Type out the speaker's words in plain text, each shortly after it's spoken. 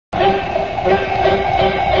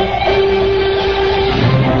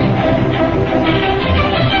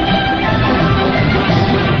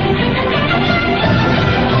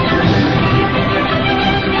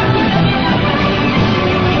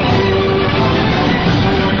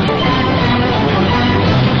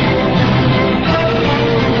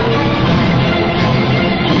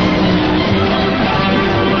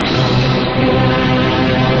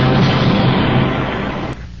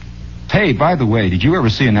Hey, by the way, did you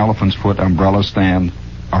ever see an elephant's foot umbrella stand?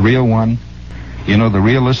 A real one? You know, the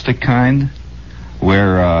realistic kind?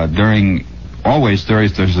 Where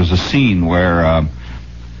there's a scene where,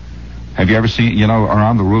 have you ever seen, you know,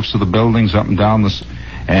 around the roofs of the buildings up and down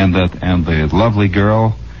and the lovely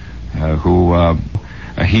girl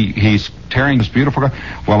he's tearing this beautiful girl.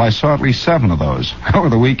 Well, I saw at least 7 of those over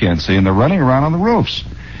the weekend, see, and they're running around on the roofs.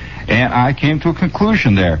 And I came to a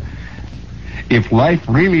conclusion there. If life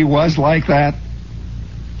really was like that,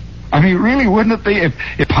 I mean, really, wouldn't it be if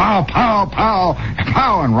pow, pow, pow,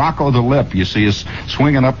 pow, and Rocco the Lip, you see, is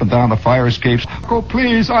swinging up and down the fire escapes. Oh,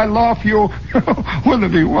 please, I love you. Wouldn't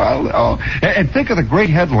it be wild? Oh, and think of the great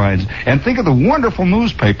headlines, and think of the wonderful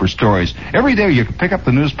newspaper stories. Every day you could pick up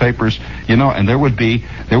the newspapers, you know, and there would be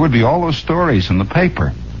all those stories in the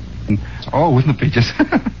paper. Oh, wouldn't it be just...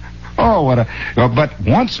 Oh, what a... But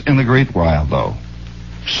once in the great while, though,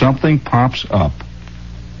 something pops up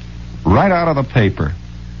right out of the paper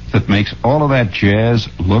that makes all of that jazz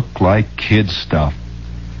look like kid stuff.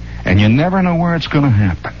 And you never know where it's going to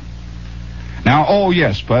happen. Now, oh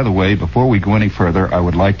yes, by the way, before we go any further, I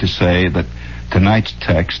would like to say that tonight's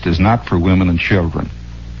text is not for women and children.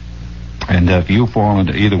 And if you fall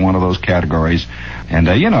into either one of those categories, and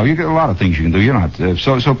you know, you get a lot of things you can do. You don't have to,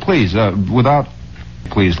 so please,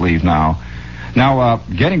 please leave now. Now,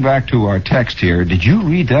 getting back to our text here, did you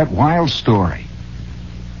read that wild story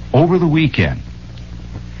over the weekend?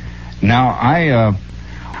 Now, I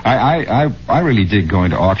really dig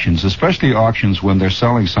going to auctions, especially auctions when they're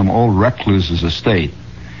selling some old recluse's estate.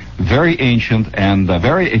 Very ancient and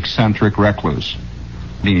very eccentric recluse.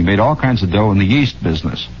 He made all kinds of dough in the yeast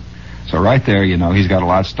business. So right there, you know, he's got a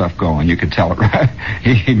lot of stuff going. You could tell it, right?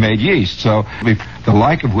 He made yeast, so the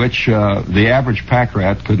like of which the average pack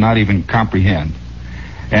rat could not even comprehend.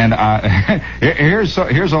 And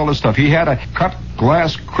here's all this stuff. He had a cut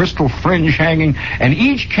glass crystal fringe hanging, and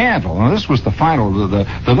each candle, and this was the final, the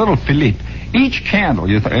little Philippe, each candle,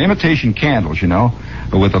 imitation candles, you know,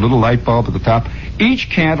 with a little light bulb at the top, each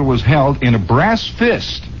candle was held in a brass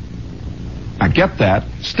fist. Now get that,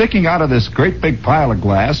 sticking out of this great big pile of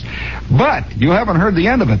glass, but you haven't heard the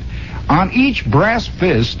end of it. On each brass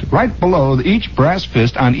fist, right below each brass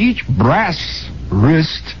fist, on each brass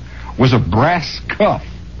wrist was a brass cuff.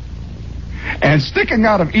 And sticking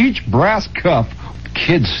out of each brass cuff,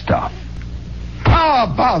 kid stuff. How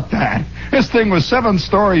about that? This thing was 7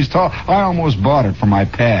 stories tall. I almost bought it for my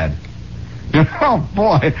pad. Oh,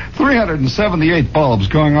 boy, 378 bulbs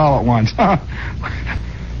going all at once.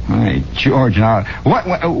 Hey, George, now,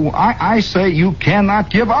 I say you cannot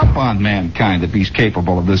give up on mankind if he's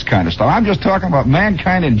capable of this kind of stuff. I'm just talking about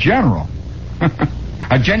mankind in general.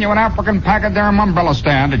 A genuine African pachyderm umbrella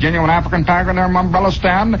stand, a genuine African pachyderm umbrella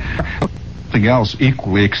stand. Something else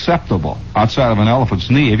equally acceptable outside of an elephant's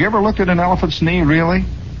knee. Have you ever looked at an elephant's knee, really?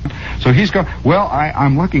 So he's going, well,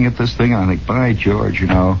 I'm looking at this thing and I think, by George, you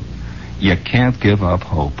know, you can't give up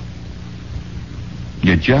hope.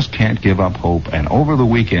 You just can't give up hope. And over the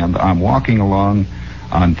weekend, I'm walking along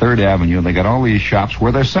on 3rd Avenue, and they got all these shops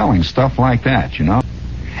where they're selling stuff like that, you know?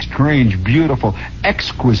 Strange, beautiful,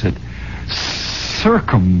 exquisite,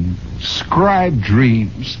 circumscribed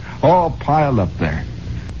dreams all piled up there.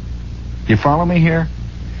 You follow me here?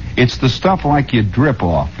 It's the stuff like you drip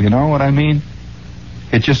off, you know what I mean?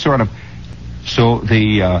 It just sort of,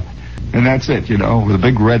 and that's it, you know, with a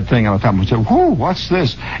big red thing on the top. And say, whoo, what's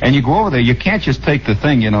this? And you go over there, you can't just take the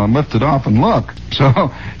thing, you know, and lift it off and look.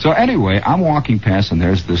 So anyway, I'm walking past and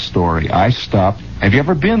there's this story. I stopped. Have you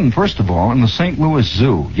ever been, first of all, in the St. Louis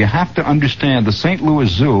Zoo? You have to understand the St. Louis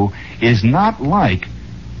Zoo is not like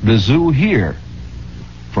the zoo here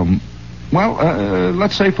from, well,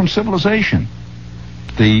 let's say from civilization.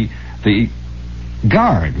 The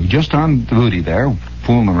guard who's just on duty there,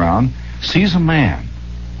 fooling around, sees a man,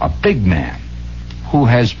 a big man, who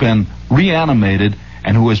has been reanimated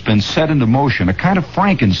and who has been set into motion, a kind of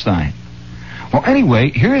Frankenstein. Well, anyway,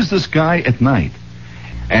 here's this guy at night.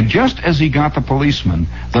 And just as he got the policeman,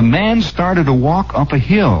 the man started to walk up a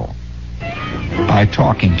hill by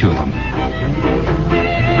talking to them.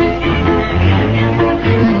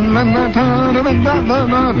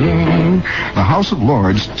 The House of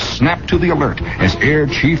Lords snapped to the alert as Air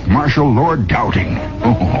Chief Marshal Lord Dowding.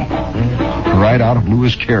 Right out of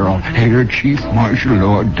Lewis Carroll, Air Chief Marshal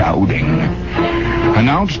Lord Dowding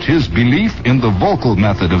announced his belief in the vocal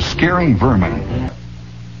method of scaring vermin.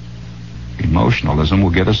 Emotionalism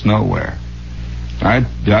will get us nowhere.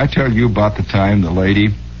 Did I tell you about the time the lady...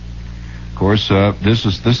 Of course, this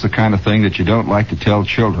is the kind of thing that you don't like to tell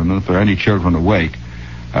children, if there are any children awake.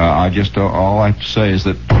 All I have to say is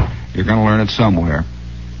that you're going to learn it somewhere.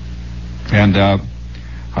 And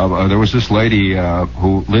There was this lady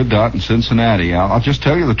who lived out in Cincinnati. I'll just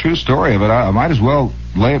tell you the true story of it. I might as well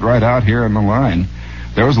lay it right out here in the line.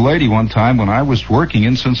 There was a lady one time when I was working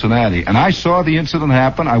in Cincinnati, and I saw the incident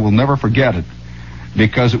happen. I will never forget it,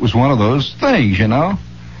 because it was one of those things, you know.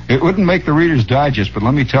 It wouldn't make the Reader's Digest, but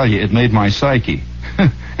let me tell you, it made my psyche.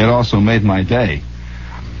 It also made my day.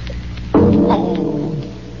 Oh.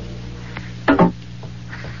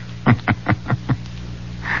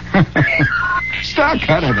 Stop,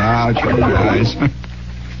 cut it out, you guys.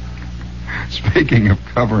 Speaking of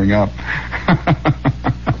covering up.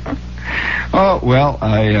 Oh, well,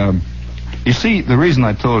 you see, the reason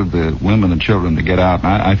I told the women and children to get out, and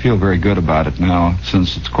I feel very good about it now,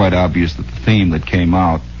 since it's quite obvious that the theme that came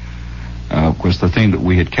out was the theme that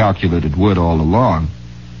we had calculated would all along.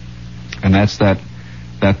 And that's that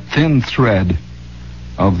thin thread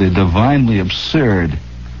of the divinely absurd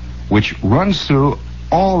which runs through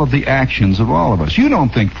all of the actions of all of us. You don't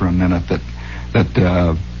think for a minute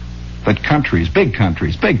that countries, big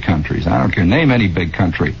countries, I don't care, name any big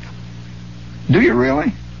country. Do you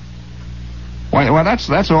really? Why,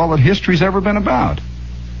 that's all that history's ever been about.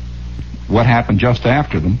 What happened just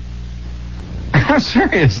after them.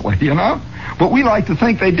 Seriously, you know? But we like to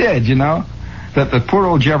think they did, you know? That the poor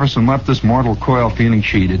old Jefferson left this mortal coil feeling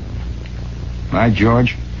cheated. By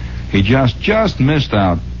George, he just missed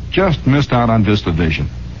out. Just missed out on VistaVision.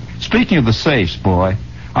 Speaking of the safes, boy,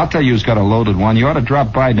 I'll tell you who's got a loaded one. You ought to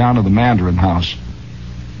drop by down to the Mandarin house.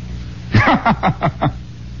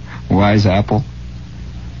 Wise apple.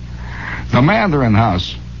 The Mandarin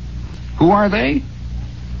house. Who are they?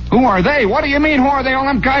 Who are they? What do you mean, who are they? All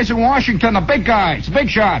them guys in Washington, the big guys, the big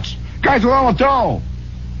shots. Guys with all the dough.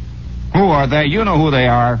 Who are they? You know who they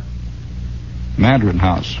are. Mandarin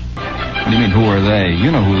house. What do you mean, who are they?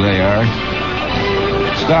 You know who they are.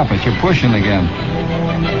 Stop it, you're pushing again.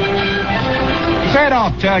 They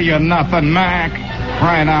don't tell you nothing, Mac.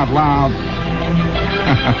 Crying out loud.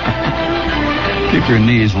 Keep your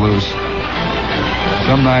knees loose.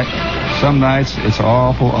 Some nights it's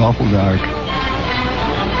awful dark.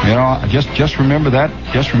 You know, just remember that.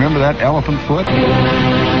 Just remember that elephant foot.